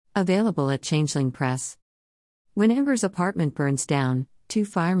Available at Changeling Press. When Ember's apartment burns down, two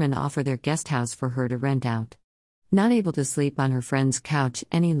firemen offer their guest house for her to rent out. Not able to sleep on her friend's couch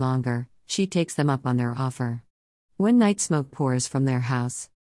any longer, she takes them up on their offer. When night smoke pours from their house,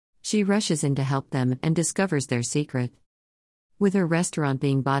 she rushes in to help them and discovers their secret. With her restaurant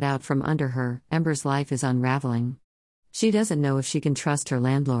being bought out from under her, Ember's life is unraveling. She doesn't know if she can trust her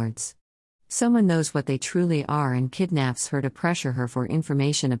landlords. Someone knows what they truly are and kidnaps her to pressure her for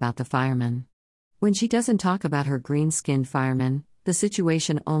information about the firemen. When she doesn't talk about her green-skinned firemen, the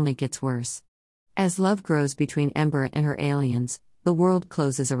situation only gets worse. As love grows between Ember and her aliens, the world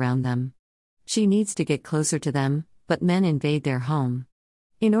closes around them. She needs to get closer to them, but men invade their home.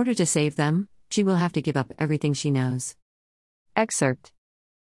 In order to save them, she will have to give up everything she knows. Excerpt.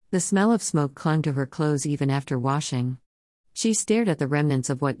 The smell of smoke clung to her clothes even after washing. She stared at the remnants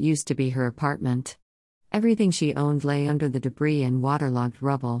of what used to be her apartment. Everything she owned lay under the debris and waterlogged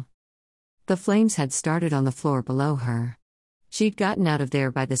rubble. The flames had started on the floor below her. She'd gotten out of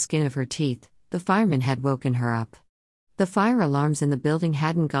there by the skin of her teeth. The firemen had woken her up. The fire alarms in the building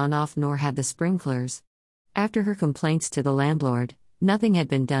hadn't gone off, nor had the sprinklers. After her complaints to the landlord, nothing had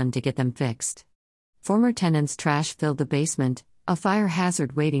been done to get them fixed. Former tenants' trash filled the basement, a fire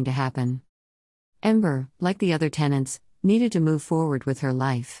hazard waiting to happen. Ember, like the other tenants, needed to move forward with her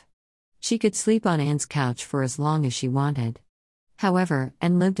life. She could sleep on Anne's couch for as long as she wanted. However,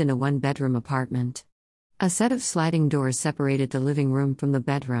 Anne lived in a one-bedroom apartment. A set of sliding doors separated the living room from the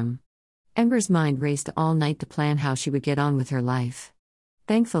bedroom. Ember's mind raced all night to plan how she would get on with her life.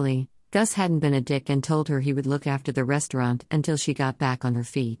 Thankfully, Gus hadn't been a dick and told her he would look after the restaurant until she got back on her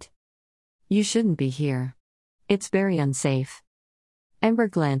feet. "You shouldn't be here. It's very unsafe." Ember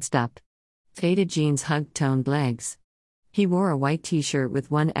glanced up. Faded jeans hugged toned legs. He wore a white t-shirt with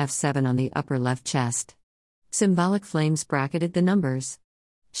one F7 on the upper left chest. Symbolic flames bracketed the numbers.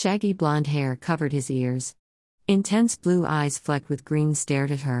 Shaggy blonde hair covered his ears. Intense blue eyes flecked with green stared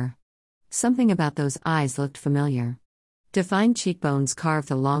at her. Something about those eyes looked familiar. Defined cheekbones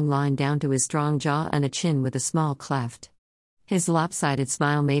carved a long line down to his strong jaw and a chin with a small cleft. His lopsided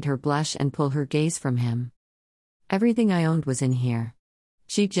smile made her blush and pull her gaze from him. "Everything I owned was in here."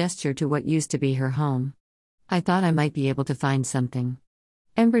 She gestured to what used to be her home. "I thought I might be able to find something."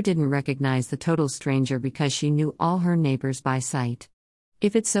 Ember didn't recognize the total stranger because she knew all her neighbors by sight.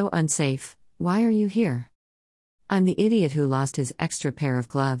 "If it's so unsafe, why are you here?" "I'm the idiot who lost his extra pair of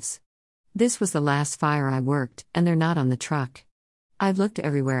gloves. This was the last fire I worked, and they're not on the truck. I've looked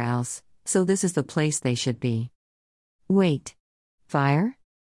everywhere else, so this is the place they should be." "Wait. Fire?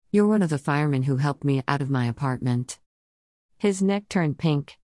 You're one of the firemen who helped me out of my apartment." His neck turned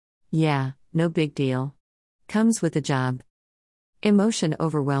pink. "Yeah, no big deal. Comes with the job." Emotion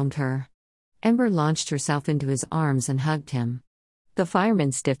overwhelmed her. Ember launched herself into his arms and hugged him. The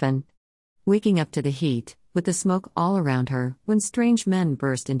fireman stiffened, waking up to the heat, with the smoke all around her, when strange men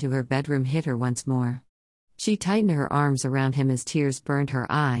burst into her bedroom hit her once more. She tightened her arms around him as tears burned her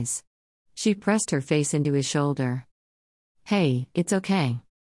eyes. She pressed her face into his shoulder. "Hey, it's okay."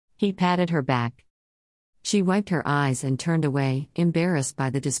 He patted her back. She wiped her eyes and turned away, embarrassed by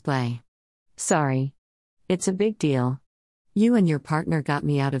the display. "Sorry. It's a big deal. You and your partner got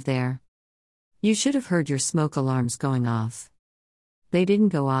me out of there. You should have heard your smoke alarms going off." "They didn't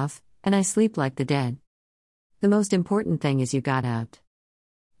go off, and I sleep like the dead. The most important thing is you got out."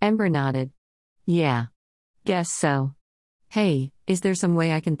 Ember nodded. "Yeah. Guess so. Hey, is there some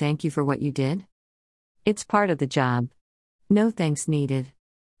way I can thank you for what you did?" "It's part of the job. No thanks needed.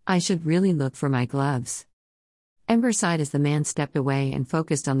 I should really look for my gloves." Ember sighed as the man stepped away and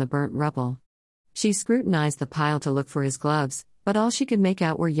focused on the burnt rubble. She scrutinized the pile to look for his gloves, but all she could make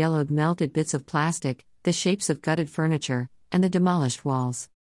out were yellowed melted bits of plastic, the shapes of gutted furniture, and the demolished walls.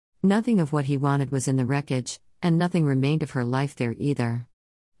 Nothing of what he wanted was in the wreckage, and nothing remained of her life there either.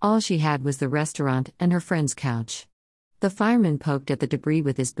 All she had was the restaurant and her friend's couch. The fireman poked at the debris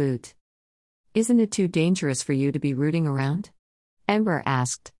with his boot. "Isn't it too dangerous for you to be rooting around?" Ember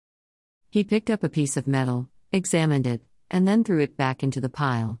asked. He picked up a piece of metal, examined it, and then threw it back into the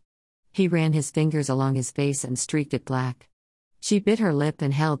pile. He ran his fingers along his face and streaked it black. She bit her lip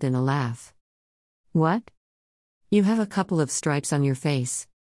and held in a laugh. "What? You have a couple of stripes on your face."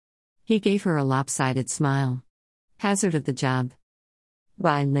 He gave her a lopsided smile. "Hazard of the job."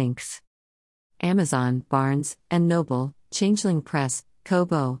 Buy links. Amazon, Barnes & Noble, Changeling Press,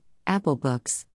 Kobo, Apple Books.